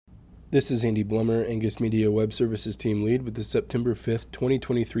This is Andy Blummer, Angus Media Web Services Team Lead with the September 5th,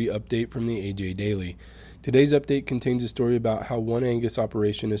 2023 update from the AJ Daily. Today's update contains a story about how one Angus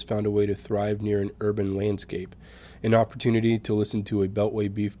operation has found a way to thrive near an urban landscape, an opportunity to listen to a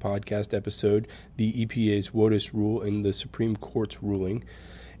Beltway Beef podcast episode, the EPA's WOTUS rule and the Supreme Court's ruling,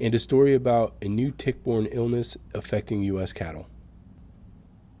 and a story about a new tick-borne illness affecting U.S. cattle.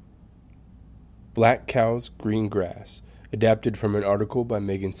 Black Cows, Green Grass, adapted from an article by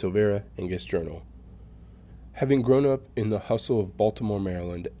Megan Silvera, Angus Journal. Having grown up in the hustle of Baltimore,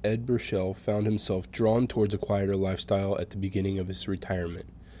 Maryland, Ed Burchell found himself drawn towards a quieter lifestyle at the beginning of his retirement.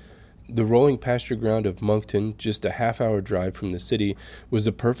 The rolling pasture ground of Moncton, just a half-hour drive from the city, was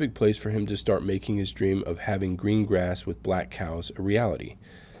the perfect place for him to start making his dream of having green grass with black cows a reality.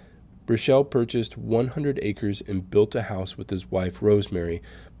 Burchell purchased 100 acres and built a house with his wife, Rosemary,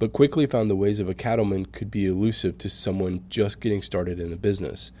 but quickly found the ways of a cattleman could be elusive to someone just getting started in the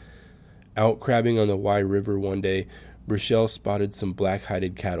business. Out crabbing on the Wye River one day, Burchell spotted some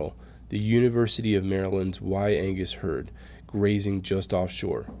black-hided cattle, the University of Maryland's Wye Angus herd, grazing just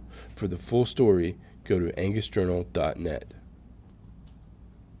offshore. For the full story, go to angusjournal.net.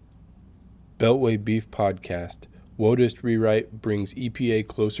 Beltway Beef Podcast. WOTUS rewrite brings EPA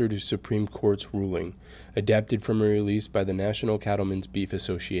closer to Supreme Court's ruling, adapted from a release by the National Cattlemen's Beef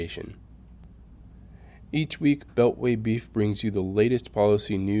Association. Each week, Beltway Beef brings you the latest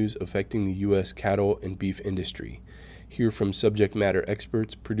policy news affecting the U.S. cattle and beef industry. Hear from subject matter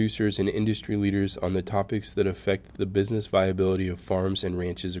experts, producers, and industry leaders on the topics that affect the business viability of farms and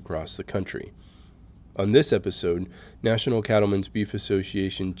ranches across the country. On this episode, National Cattlemen's Beef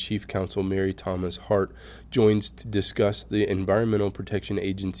Association Chief Counsel Mary Thomas Hart joins to discuss the Environmental Protection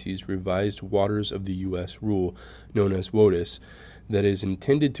Agency's revised Waters of the U.S. rule, known as WOTUS, that is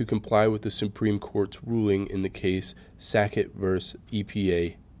intended to comply with the Supreme Court's ruling in the case Sackett v.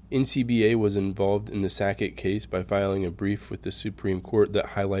 EPA. NCBA was involved in the Sackett case by filing a brief with the Supreme Court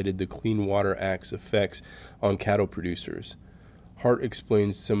that highlighted the Clean Water Act's effects on cattle producers. Hart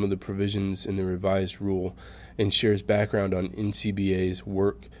explains some of the provisions in the revised rule and shares background on NCBA's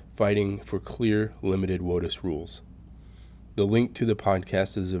work fighting for clear, limited WOTUS rules. The link to the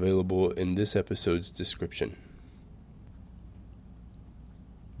podcast is available in this episode's description.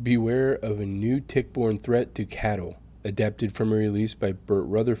 Beware of a new tick-borne threat to cattle, adapted from a release by Burt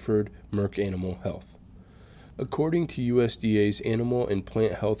Rutherford, Merck Animal Health. According to USDA's Animal and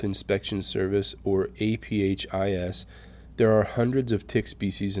Plant Health Inspection Service, or APHIS, there are hundreds of tick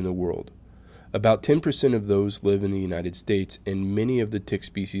species in the world. About 10% of those live in the United States, and many of the tick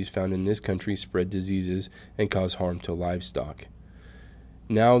species found in this country spread diseases and cause harm to livestock.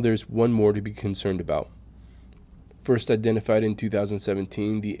 Now there's one more to be concerned about. First identified in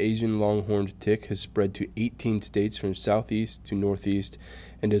 2017, the Asian longhorned tick has spread to 18 states from southeast to northeast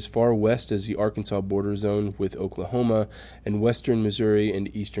and as far west as the Arkansas border zone with Oklahoma and western Missouri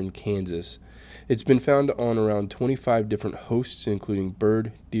and eastern Kansas. It's been found on around 25 different hosts, including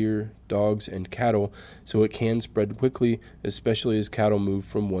bird, deer, dogs, and cattle, so it can spread quickly, especially as cattle move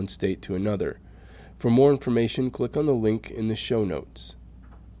from one state to another. For more information, click on the link in the show notes.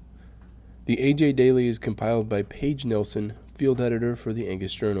 The AJ Daily is compiled by Paige Nelson, field editor for the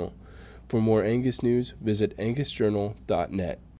Angus Journal. For more Angus news, visit angusjournal.net.